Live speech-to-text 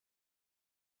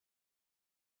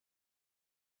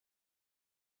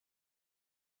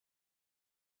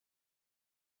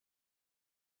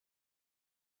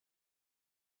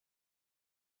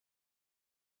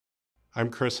I'm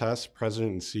Chris Hess,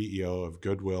 President and CEO of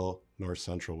Goodwill, North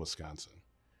Central Wisconsin.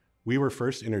 We were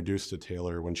first introduced to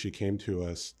Taylor when she came to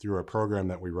us through a program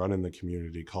that we run in the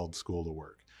community called School to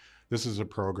Work. This is a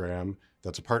program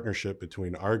that's a partnership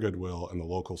between our Goodwill and the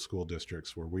local school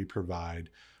districts where we provide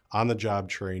on-the-job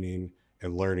training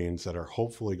and learnings that are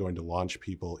hopefully going to launch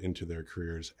people into their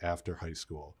careers after high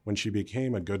school. When she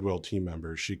became a Goodwill team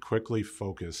member, she quickly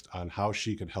focused on how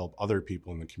she could help other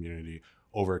people in the community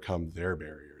overcome their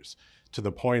barriers, to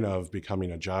the point of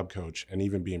becoming a job coach and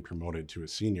even being promoted to a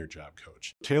senior job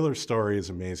coach. Taylor's story is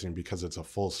amazing because it's a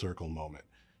full circle moment.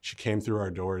 She came through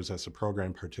our doors as a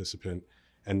program participant,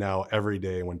 and now every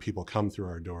day when people come through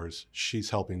our doors, she's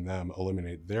helping them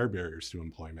eliminate their barriers to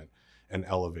employment and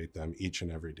elevate them each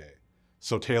and every day.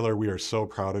 So Taylor, we are so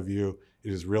proud of you.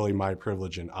 It is really my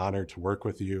privilege and honor to work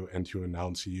with you and to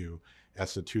announce you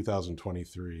as the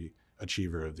 2023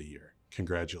 Achiever of the Year.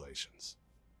 Congratulations.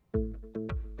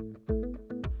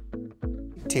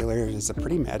 Taylor is a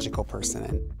pretty magical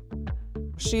person.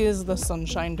 She is the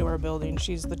sunshine to our building.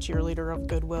 She's the cheerleader of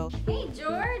Goodwill. Hey,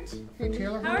 George. Hey,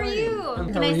 Taylor. How are you? How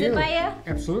Can I sit by you?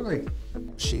 Absolutely.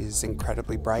 She's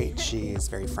incredibly bright. She's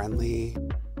very friendly.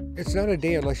 It's not a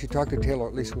day unless you talk to Taylor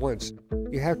at least once.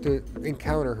 You have to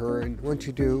encounter her, and once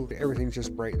you do, everything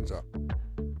just brightens up.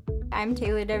 I'm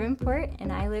Taylor Devenport,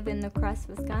 and I live in La Crosse,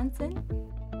 Wisconsin.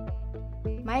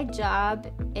 My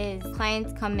job is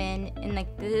clients come in, and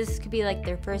this could be like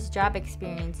their first job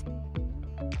experience.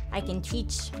 I can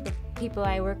teach the people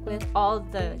I work with all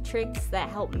the tricks that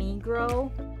help me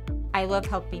grow. I love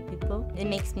helping people. It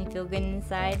makes me feel good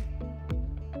inside.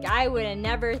 I would have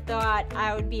never thought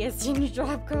I would be a senior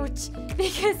job coach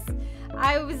because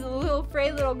I was a little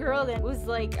afraid little girl that was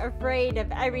like afraid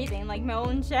of everything, like my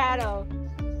own shadow.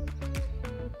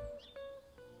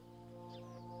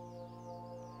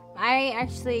 I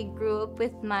actually grew up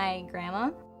with my grandma.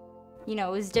 You know,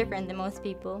 it was different than most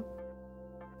people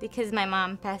because my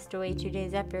mom passed away 2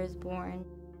 days after I was born.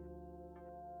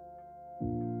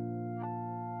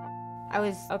 I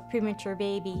was a premature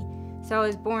baby, so I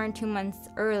was born 2 months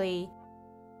early.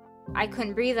 I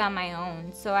couldn't breathe on my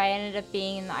own, so I ended up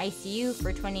being in the ICU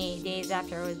for 28 days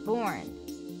after I was born.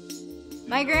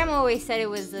 My grandma always said it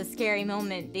was a scary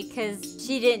moment because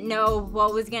she didn't know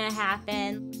what was gonna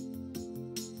happen.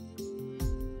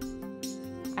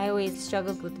 I always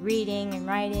struggled with reading and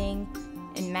writing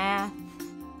and math.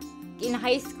 In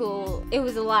high school, it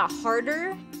was a lot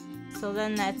harder, so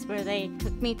then that's where they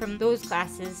took me from those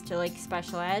classes to like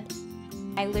special ed.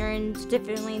 I learned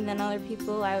differently than other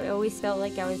people. I always felt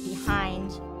like I was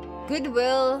behind.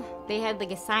 Goodwill, they had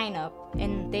like a sign up,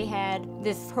 and they had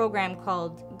this program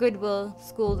called Goodwill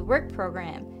School to Work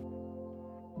program.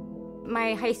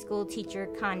 My high school teacher,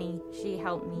 Connie, she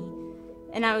helped me.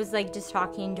 And I was like just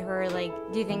talking to her, like,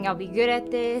 do you think I'll be good at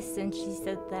this? And she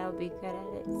said that I'll be good at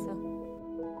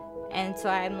it, so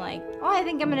I'm like, oh, I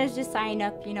think I'm gonna just sign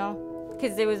up, you know,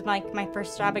 because it was like my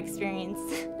first job experience.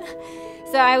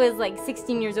 So I was like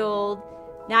 16 years old,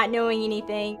 not knowing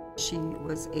anything. She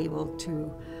was able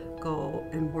to go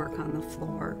and work on the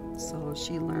floor, so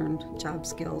she learned job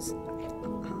skills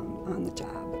on the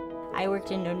job. I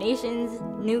worked in donations,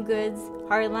 new goods,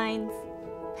 hard lines,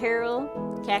 apparel,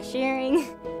 cashiering.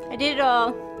 I did it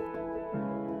all.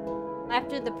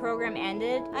 After the program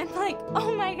ended, I'm like,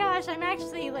 oh my gosh, I'm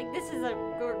actually like, this is a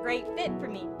great fit for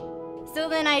me. So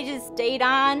then I just stayed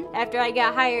on after I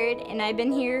got hired, and I've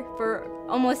been here for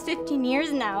almost 15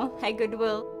 years now at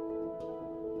Goodwill.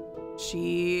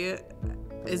 She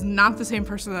is not the same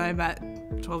person that I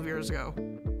met 12 years ago.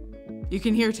 You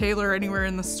can hear Taylor anywhere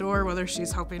in the store, whether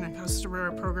she's helping a customer,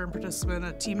 a program participant,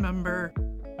 a team member.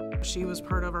 She was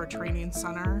part of our training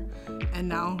center, and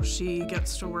now she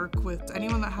gets to work with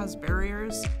anyone that has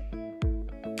barriers.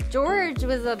 George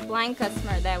was a blind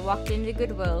customer that walked into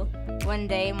Goodwill one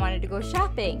day and wanted to go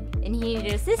shopping, and he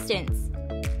needed assistance.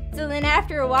 So then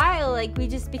after a while, like, we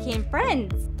just became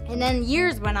friends. And then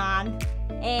years went on,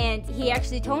 and he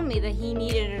actually told me that he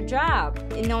needed a job,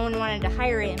 and no one wanted to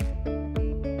hire him.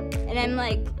 And I'm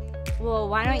like, well,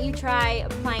 why don't you try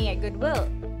applying at Goodwill?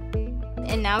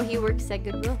 And now he works at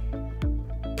Goodwill.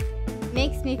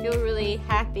 Makes me feel really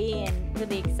happy and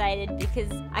really excited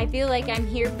because I feel like I'm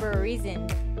here for a reason.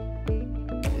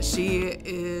 She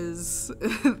is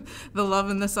the love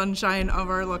and the sunshine of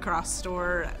our La Crosse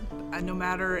store. And no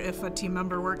matter if a team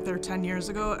member worked there 10 years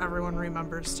ago, everyone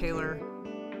remembers Taylor.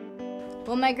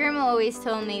 Well, my grandma always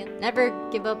told me, never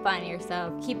give up on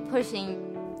yourself, keep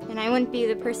pushing. And I wouldn't be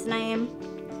the person I am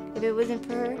if it wasn't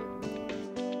for her.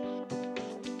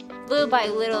 Little by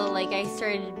little, like, I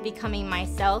started becoming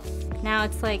myself. Now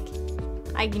it's like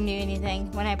I can do anything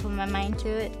when I put my mind to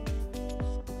it.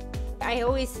 I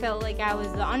always felt like I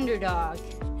was the underdog.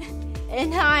 And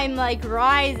now I'm like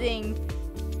rising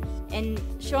and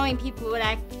showing people what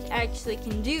I actually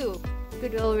can do.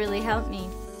 Goodwill really helped me.